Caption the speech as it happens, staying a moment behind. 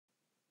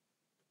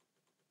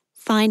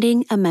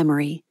Finding a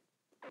Memory,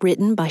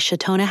 written by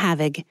Shatona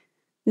Havig,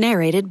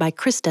 narrated by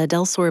Krista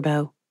Del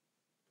Sorbo.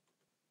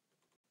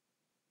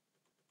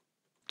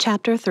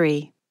 Chapter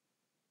 3.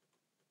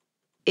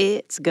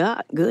 It's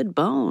got good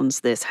bones,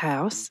 this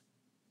house.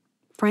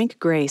 Frank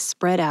Gray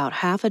spread out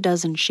half a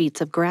dozen sheets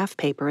of graph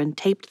paper and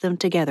taped them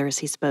together as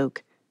he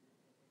spoke.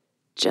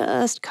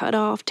 Just cut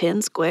off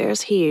 10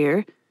 squares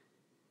here.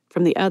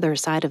 From the other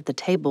side of the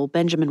table,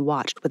 Benjamin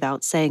watched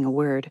without saying a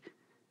word.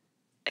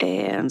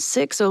 And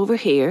 6 over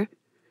here.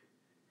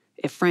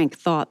 If Frank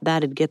thought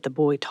that'd get the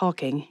boy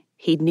talking,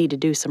 he'd need to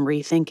do some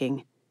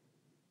rethinking.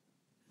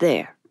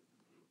 There.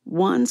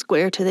 1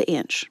 square to the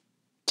inch.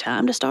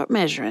 Time to start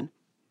measuring.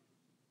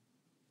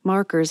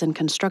 Markers and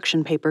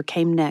construction paper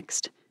came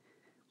next.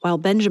 While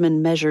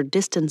Benjamin measured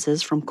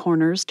distances from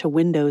corners to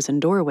windows and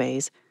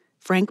doorways,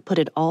 Frank put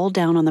it all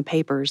down on the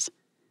papers.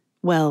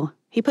 Well,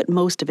 he put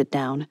most of it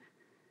down.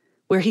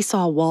 Where he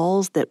saw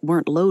walls that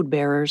weren't load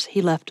bearers,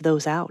 he left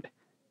those out.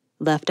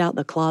 Left out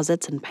the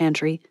closets and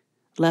pantry,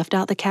 left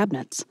out the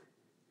cabinets.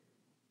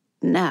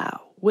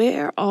 Now,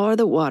 where are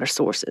the water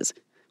sources?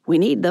 We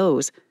need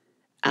those.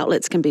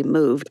 Outlets can be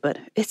moved, but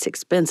it's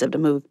expensive to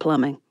move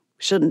plumbing.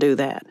 Shouldn't do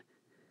that.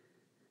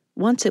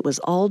 Once it was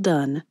all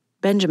done,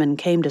 Benjamin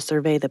came to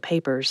survey the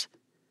papers.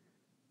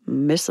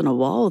 Missing a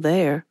wall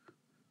there.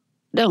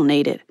 Don't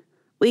need it.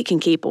 We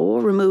can keep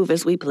or remove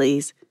as we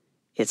please.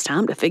 It's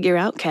time to figure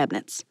out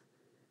cabinets.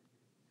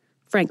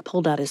 Frank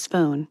pulled out his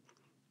phone.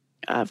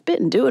 I've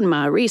been doing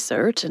my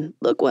research, and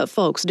look what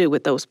folks do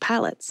with those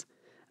pallets.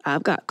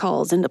 I've got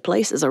calls into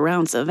places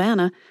around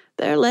Savannah.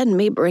 They're letting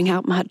me bring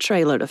out my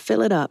trailer to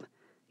fill it up.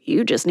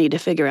 You just need to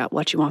figure out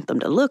what you want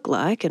them to look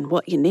like and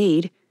what you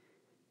need.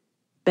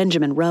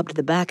 Benjamin rubbed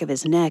the back of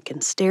his neck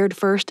and stared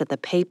first at the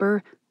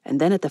paper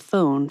and then at the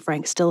phone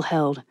Frank still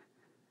held.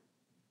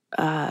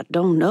 I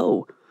don't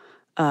know.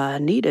 I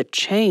need a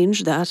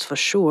change, that's for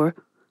sure.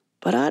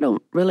 But I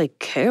don't really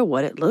care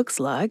what it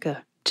looks like. I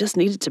just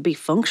need it to be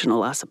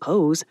functional, I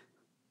suppose.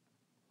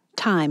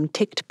 Time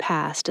ticked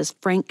past as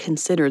Frank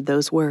considered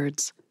those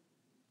words.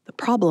 The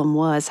problem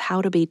was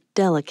how to be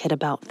delicate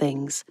about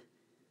things.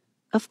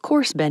 Of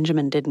course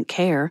Benjamin didn't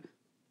care,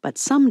 but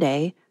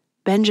someday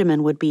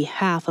Benjamin would be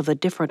half of a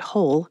different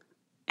whole,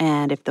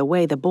 and if the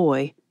way the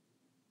boy,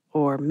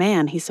 or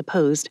man he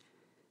supposed,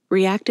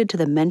 reacted to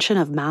the mention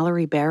of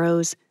Mallory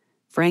Barrows,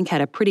 Frank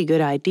had a pretty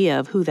good idea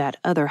of who that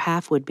other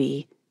half would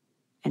be,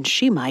 and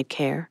she might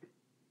care.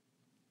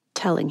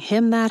 Telling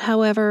him that,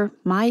 however,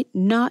 might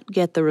not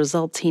get the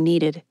results he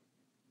needed,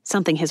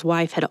 something his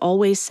wife had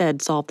always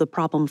said solved the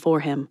problem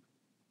for him.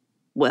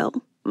 Well,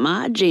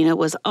 my Gina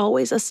was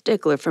always a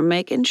stickler for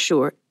making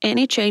sure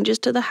any changes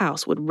to the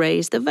house would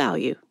raise the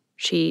value.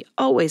 She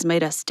always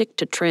made us stick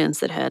to trends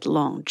that had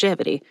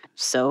longevity,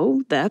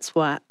 so that's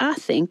why I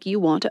think you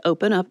want to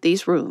open up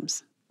these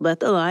rooms. Let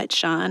the light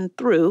shine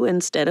through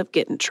instead of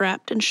getting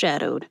trapped and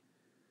shadowed.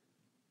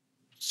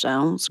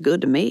 Sounds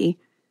good to me.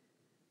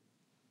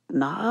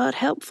 Not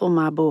helpful,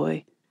 my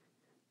boy.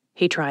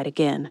 He tried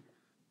again.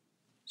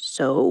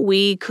 So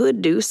we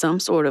could do some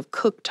sort of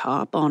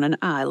cooktop on an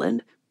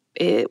island.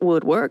 It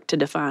would work to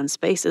define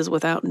spaces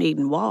without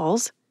needing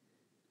walls.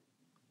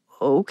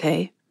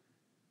 Okay.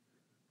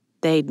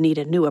 They'd need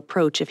a new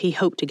approach if he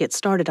hoped to get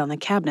started on the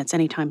cabinets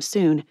anytime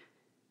soon.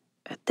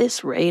 At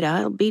this rate,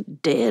 I'll be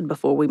dead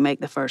before we make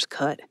the first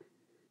cut.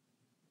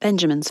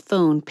 Benjamin's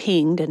phone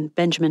pinged, and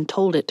Benjamin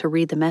told it to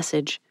read the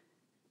message.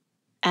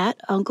 At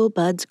Uncle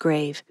Bud's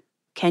grave.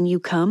 Can you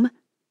come?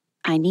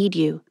 I need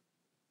you.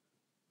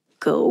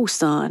 Go,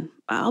 son.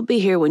 I'll be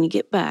here when you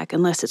get back,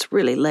 unless it's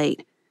really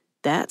late.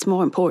 That's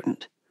more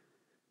important.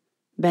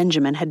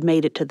 Benjamin had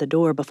made it to the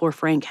door before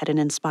Frank had an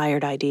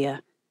inspired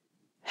idea.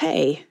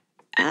 Hey,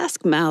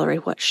 ask Mallory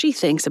what she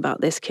thinks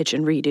about this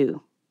kitchen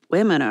redo.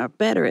 Women are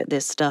better at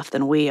this stuff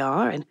than we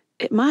are, and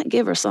it might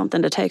give her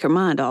something to take her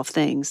mind off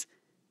things.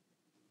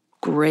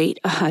 Great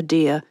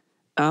idea.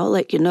 I'll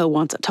let you know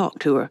once I talk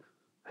to her.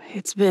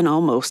 It's been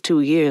almost 2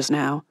 years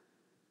now.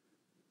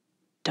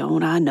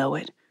 Don't I know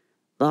it?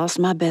 Lost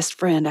my best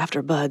friend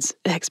after Bud's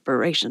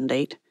expiration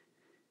date.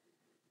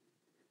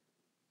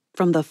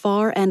 From the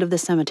far end of the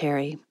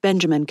cemetery,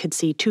 Benjamin could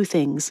see 2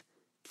 things.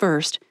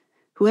 First,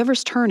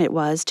 whoever's turn it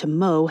was to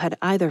mow had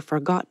either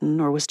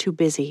forgotten or was too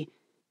busy.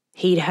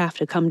 He'd have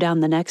to come down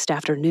the next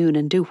afternoon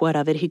and do what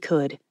of it he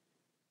could.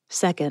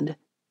 Second,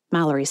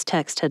 Mallory's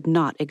text had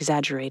not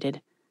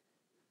exaggerated.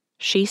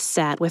 She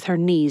sat with her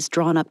knees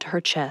drawn up to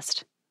her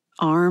chest,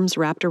 arms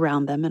wrapped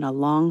around them and a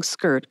long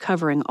skirt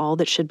covering all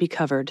that should be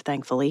covered,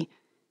 thankfully.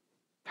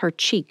 Her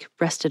cheek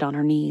rested on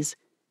her knees,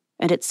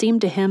 and it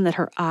seemed to him that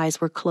her eyes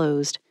were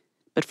closed,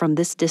 but from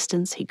this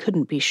distance he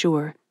couldn't be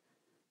sure.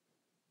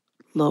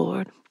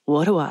 Lord,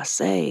 what do I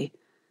say?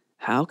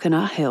 How can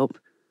I help?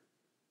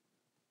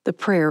 The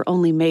prayer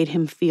only made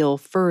him feel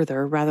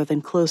further rather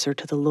than closer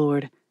to the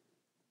Lord.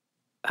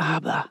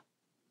 Abba.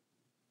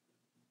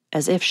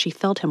 As if she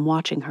felt him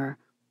watching her,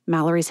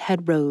 Mallory's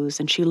head rose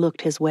and she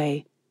looked his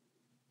way.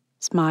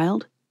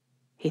 Smiled?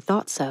 He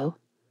thought so.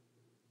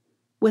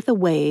 With a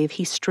wave,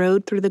 he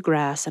strode through the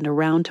grass and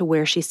around to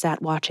where she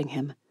sat watching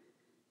him.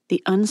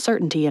 The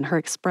uncertainty in her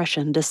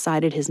expression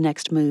decided his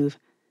next move.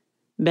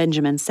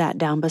 Benjamin sat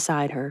down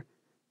beside her,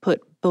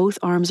 put both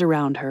arms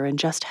around her, and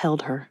just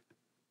held her.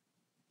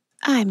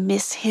 I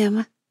miss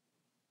him.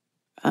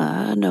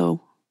 I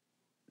know.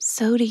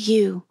 So do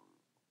you.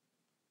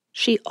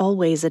 She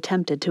always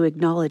attempted to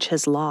acknowledge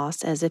his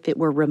loss as if it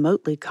were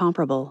remotely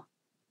comparable.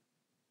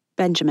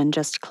 Benjamin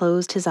just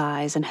closed his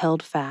eyes and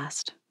held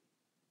fast.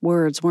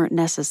 Words weren't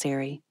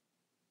necessary.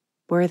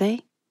 Were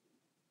they?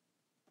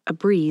 A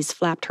breeze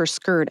flapped her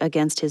skirt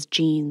against his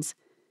jeans.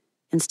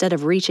 Instead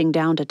of reaching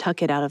down to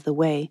tuck it out of the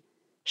way,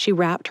 she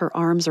wrapped her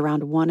arms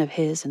around one of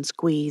his and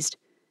squeezed.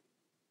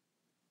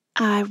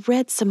 I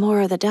read some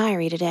more of the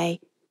diary today.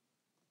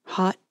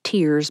 Hot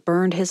tears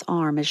burned his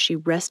arm as she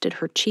rested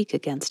her cheek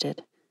against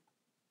it.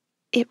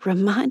 It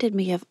reminded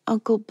me of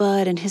Uncle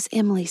Bud and his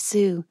Emily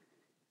Sue.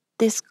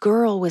 This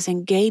girl was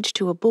engaged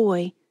to a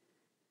boy.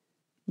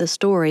 The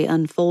story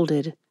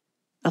unfolded,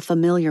 a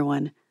familiar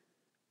one.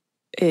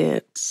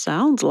 It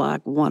sounds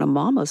like one of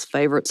Mama's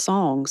favorite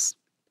songs.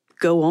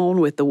 Go on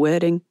with the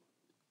wedding.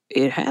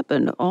 It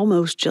happened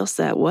almost just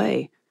that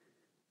way.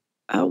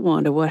 I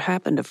wonder what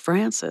happened to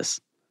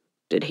Francis.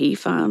 Did he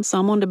find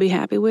someone to be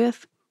happy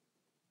with?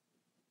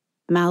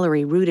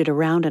 Mallory rooted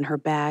around in her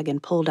bag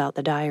and pulled out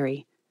the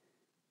diary.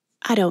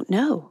 I don't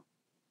know.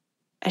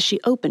 As she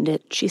opened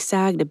it, she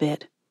sagged a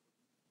bit.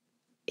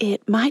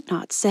 It might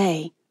not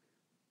say.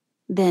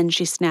 Then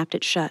she snapped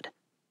it shut.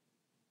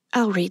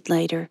 I'll read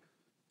later.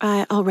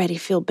 I already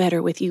feel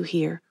better with you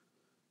here.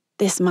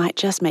 This might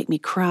just make me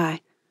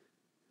cry.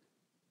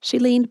 She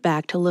leaned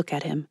back to look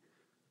at him.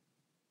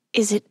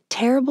 Is it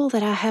terrible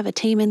that I have a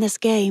team in this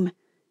game?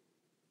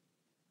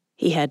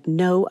 He had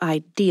no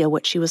idea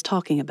what she was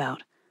talking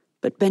about,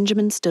 but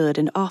Benjamin stood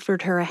and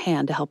offered her a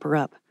hand to help her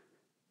up.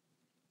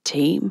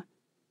 Team?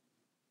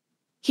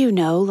 You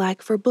know,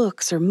 like for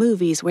books or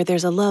movies where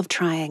there's a love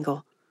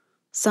triangle.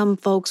 Some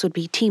folks would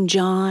be Team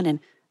John and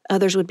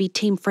others would be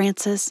Team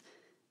Francis.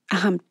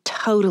 I'm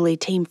totally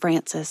Team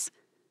Francis.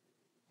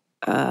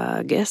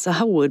 I guess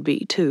I would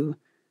be, too.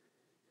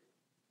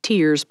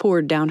 Tears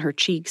poured down her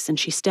cheeks and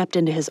she stepped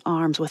into his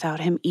arms without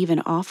him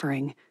even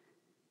offering.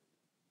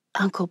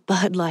 Uncle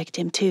Bud liked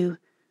him, too.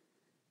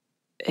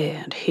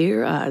 And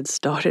here I'd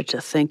started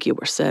to think you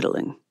were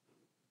settling.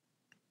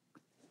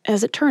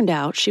 As it turned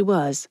out, she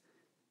was.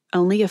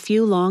 Only a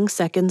few long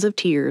seconds of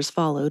tears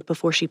followed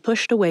before she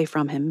pushed away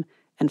from him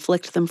and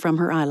flicked them from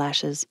her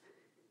eyelashes.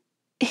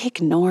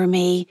 Ignore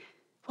me.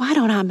 Why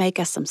don't I make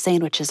us some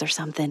sandwiches or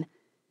something?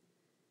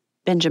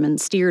 Benjamin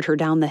steered her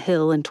down the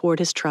hill and toward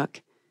his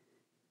truck.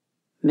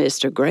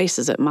 Mr. Grace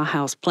is at my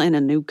house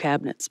planning new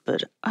cabinets,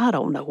 but I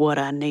don't know what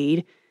I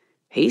need.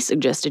 He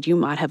suggested you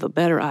might have a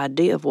better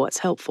idea of what's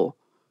helpful.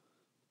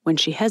 When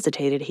she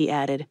hesitated, he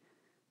added,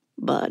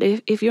 But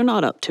if you're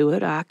not up to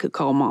it, I could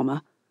call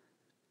Mama.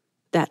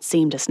 That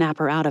seemed to snap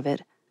her out of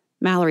it.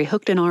 Mallory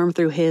hooked an arm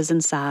through his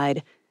and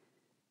sighed.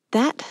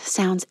 That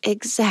sounds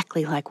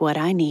exactly like what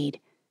I need,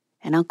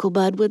 and Uncle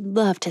Bud would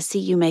love to see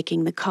you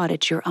making the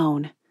cottage your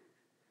own.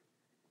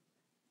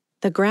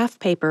 The graph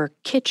paper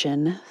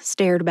kitchen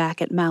stared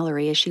back at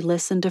Mallory as she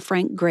listened to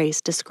Frank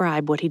Grace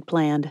describe what he'd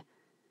planned.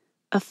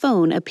 A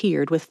phone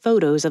appeared with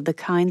photos of the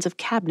kinds of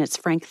cabinets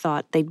Frank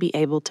thought they'd be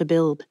able to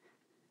build.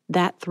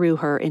 That threw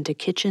her into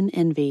kitchen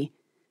envy.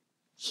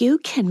 You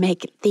can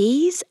make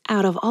these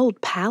out of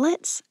old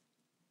pallets?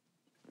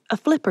 A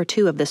flip or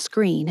two of the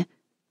screen.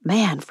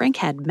 Man, Frank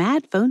had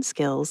mad phone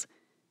skills.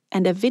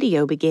 And a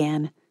video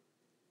began.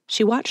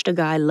 She watched a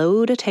guy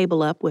load a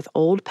table up with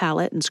old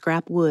pallet and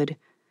scrap wood.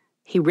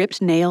 He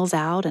ripped nails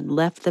out and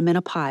left them in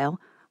a pile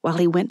while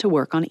he went to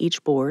work on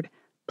each board,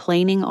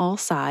 planing all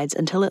sides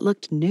until it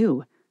looked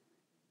new.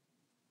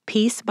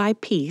 Piece by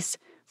piece,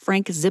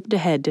 Frank zipped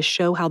ahead to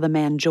show how the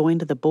man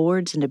joined the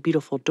boards into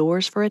beautiful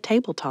doors for a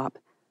tabletop.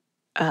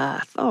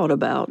 I thought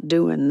about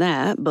doing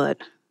that, but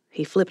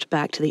he flipped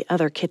back to the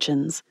other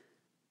kitchens.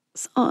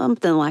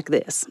 Something like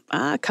this.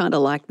 I kind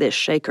of like this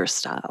shaker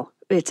style.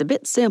 It's a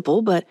bit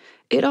simple, but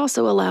it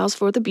also allows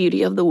for the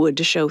beauty of the wood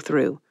to show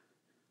through.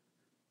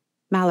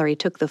 Mallory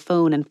took the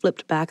phone and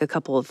flipped back a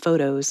couple of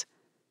photos.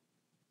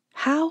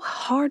 How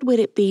hard would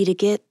it be to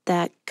get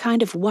that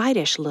kind of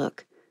whitish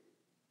look?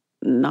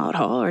 Not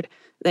hard.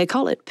 They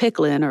call it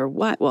pickling or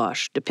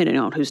whitewash, depending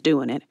on who's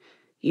doing it.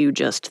 You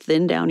just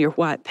thin down your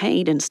white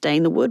paint and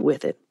stain the wood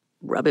with it.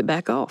 Rub it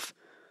back off.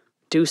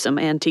 Do some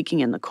antiquing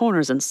in the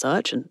corners and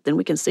such, and then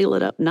we can seal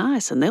it up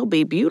nice and they'll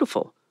be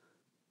beautiful.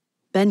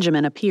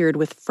 Benjamin appeared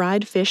with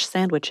fried fish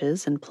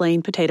sandwiches and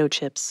plain potato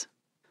chips.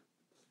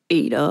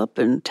 Eat up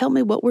and tell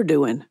me what we're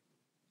doing.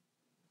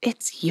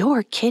 It's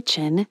your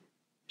kitchen,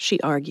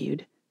 she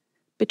argued.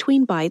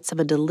 Between bites of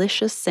a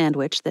delicious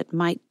sandwich that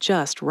might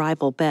just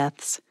rival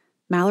Beth's,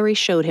 Mallory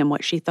showed him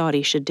what she thought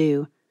he should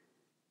do.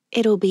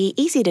 It'll be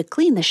easy to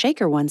clean the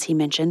shaker ones he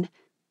mentioned.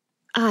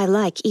 I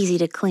like easy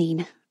to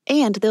clean,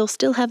 and they'll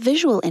still have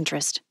visual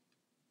interest.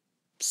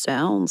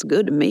 Sounds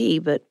good to me,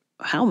 but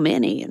how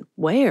many and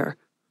where?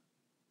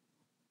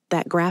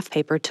 That graph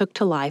paper took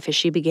to life as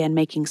she began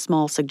making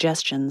small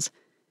suggestions.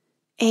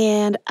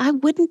 And I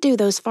wouldn't do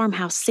those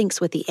farmhouse sinks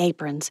with the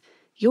aprons.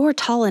 You're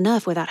tall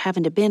enough without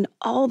having to bend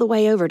all the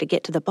way over to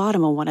get to the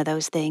bottom of one of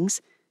those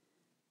things.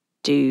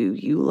 Do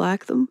you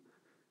like them?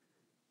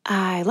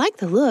 I like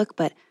the look,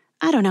 but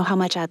I don't know how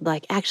much I'd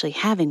like actually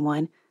having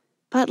one.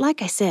 But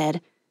like I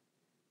said,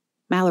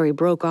 Mallory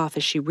broke off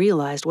as she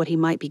realized what he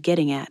might be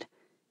getting at.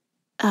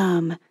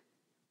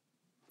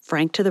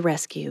 Frank to the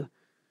rescue.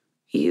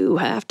 You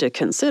have to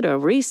consider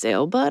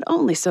resale, but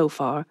only so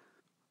far.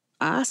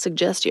 I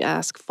suggest you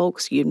ask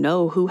folks you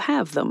know who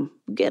have them.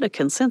 Get a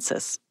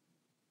consensus.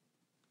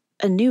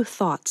 A new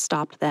thought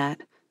stopped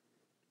that.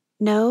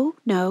 No.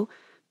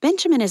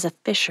 Benjamin is a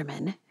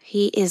fisherman.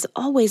 He is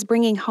always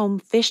bringing home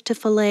fish to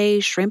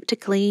fillet, shrimp to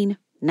clean,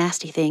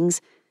 nasty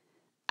things.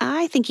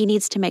 I think he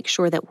needs to make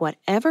sure that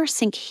whatever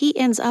sink he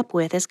ends up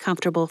with is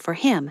comfortable for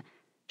him.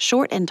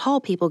 Short and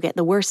tall people get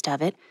the worst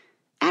of it.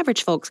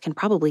 Average folks can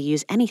probably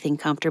use anything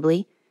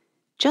comfortably.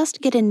 Just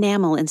get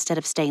enamel instead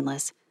of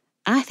stainless.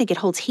 I think it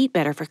holds heat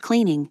better for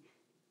cleaning.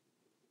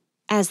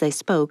 As they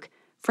spoke,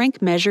 Frank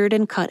measured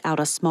and cut out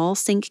a small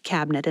sink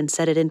cabinet and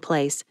set it in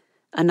place,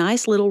 a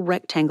nice little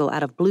rectangle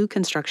out of blue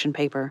construction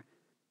paper.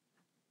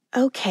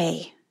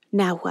 Okay,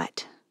 now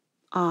what?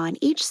 On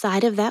each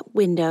side of that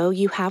window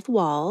you have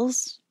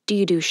walls. Do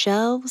you do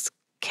shelves,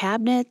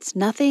 cabinets,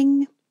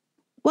 nothing?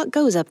 What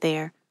goes up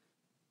there?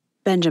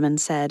 Benjamin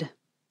said.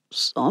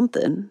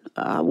 Something.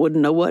 I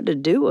wouldn't know what to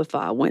do if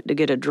I went to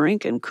get a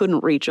drink and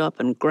couldn't reach up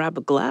and grab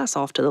a glass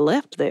off to the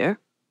left there.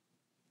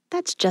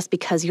 That's just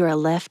because you're a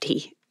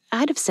lefty.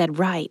 I'd have said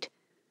right.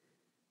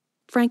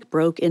 Frank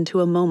broke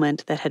into a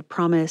moment that had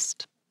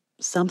promised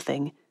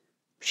something.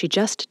 She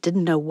just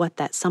didn't know what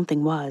that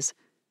something was.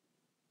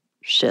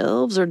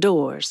 Shelves or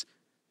doors?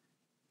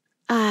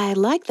 I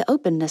like the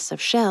openness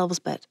of shelves,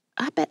 but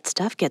I bet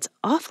stuff gets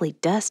awfully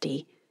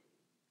dusty.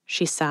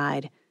 She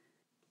sighed.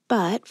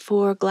 But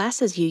for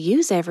glasses you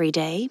use every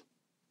day,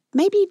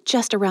 maybe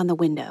just around the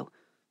window.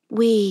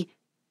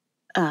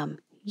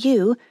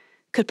 You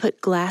could put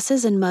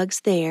glasses and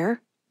mugs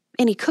there,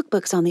 any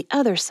cookbooks on the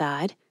other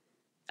side,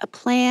 a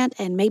plant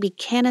and maybe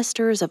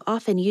canisters of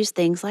often used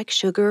things like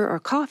sugar or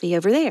coffee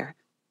over there.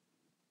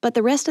 But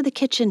the rest of the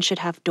kitchen should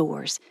have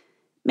doors,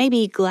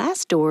 maybe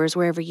glass doors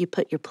wherever you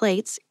put your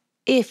plates,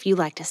 if you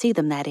like to see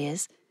them, that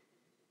is.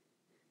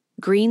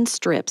 Green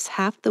strips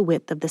half the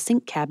width of the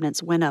sink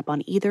cabinets went up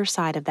on either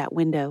side of that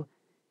window.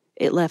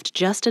 It left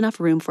just enough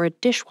room for a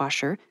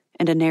dishwasher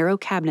and a narrow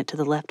cabinet to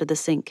the left of the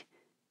sink.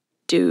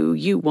 Do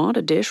you want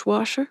a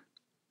dishwasher?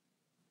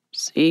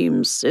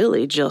 Seems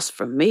silly just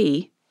for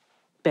me,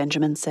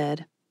 Benjamin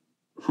said.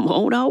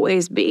 Won't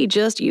always be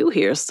just you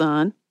here,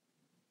 son.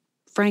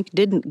 Frank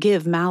didn't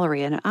give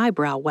Mallory an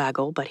eyebrow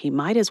waggle, but he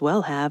might as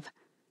well have.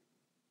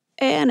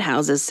 And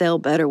houses sell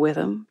better with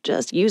 'em.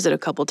 Just use it a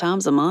couple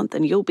times a month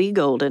and you'll be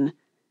golden.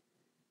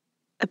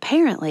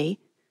 Apparently,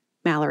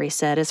 Mallory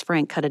said as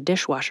Frank cut a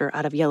dishwasher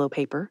out of yellow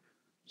paper,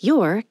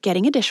 you're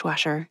getting a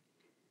dishwasher.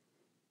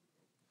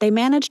 They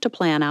managed to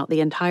plan out the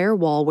entire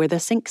wall where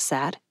the sink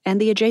sat and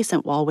the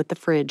adjacent wall with the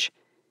fridge.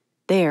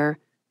 There,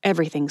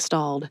 everything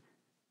stalled.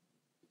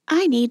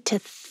 I need to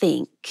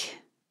think,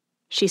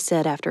 she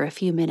said after a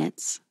few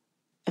minutes.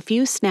 A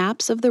few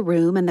snaps of the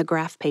room and the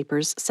graph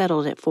papers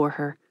settled it for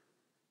her.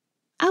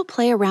 I'll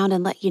play around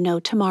and let you know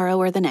tomorrow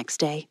or the next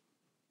day.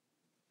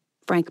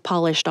 Frank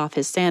polished off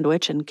his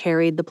sandwich and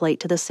carried the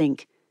plate to the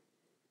sink.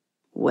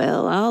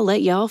 Well, I'll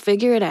let y'all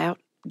figure it out.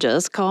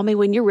 Just call me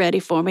when you're ready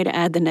for me to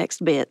add the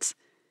next bits.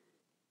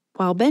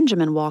 While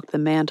Benjamin walked the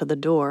man to the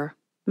door,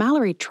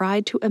 Mallory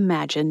tried to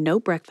imagine no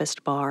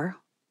breakfast bar,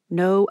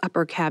 no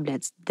upper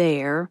cabinets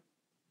there,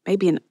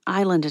 maybe an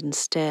island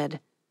instead.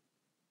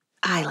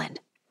 Island.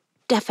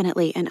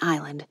 Definitely an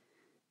island.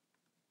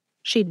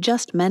 She'd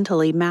just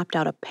mentally mapped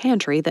out a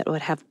pantry that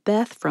would have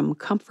Beth from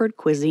Comfort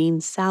Cuisine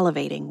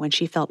salivating when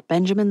she felt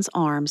Benjamin's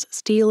arms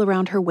steal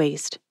around her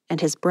waist and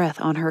his breath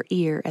on her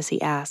ear as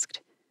he asked,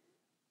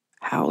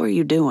 How are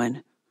you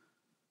doing?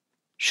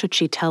 Should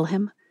she tell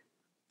him?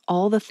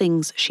 All the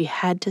things she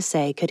had to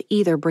say could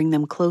either bring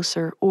them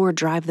closer or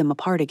drive them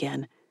apart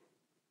again.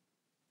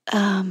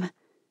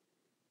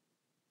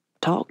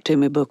 Talk to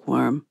me,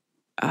 bookworm.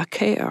 I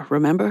care,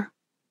 remember?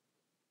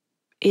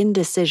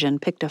 Indecision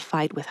picked a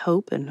fight with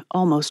hope and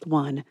almost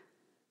won.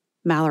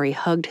 Mallory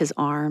hugged his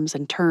arms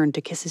and turned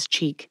to kiss his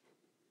cheek.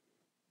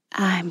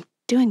 I'm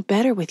doing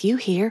better with you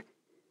here.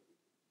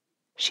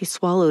 She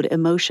swallowed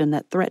emotion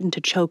that threatened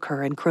to choke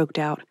her and croaked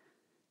out,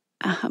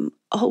 I'm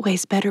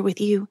always better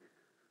with you.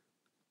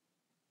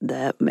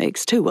 That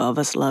makes two of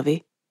us,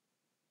 lovey.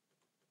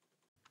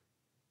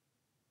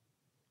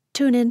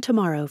 Tune in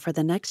tomorrow for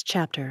the next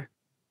chapter.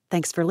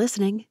 Thanks for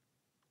listening.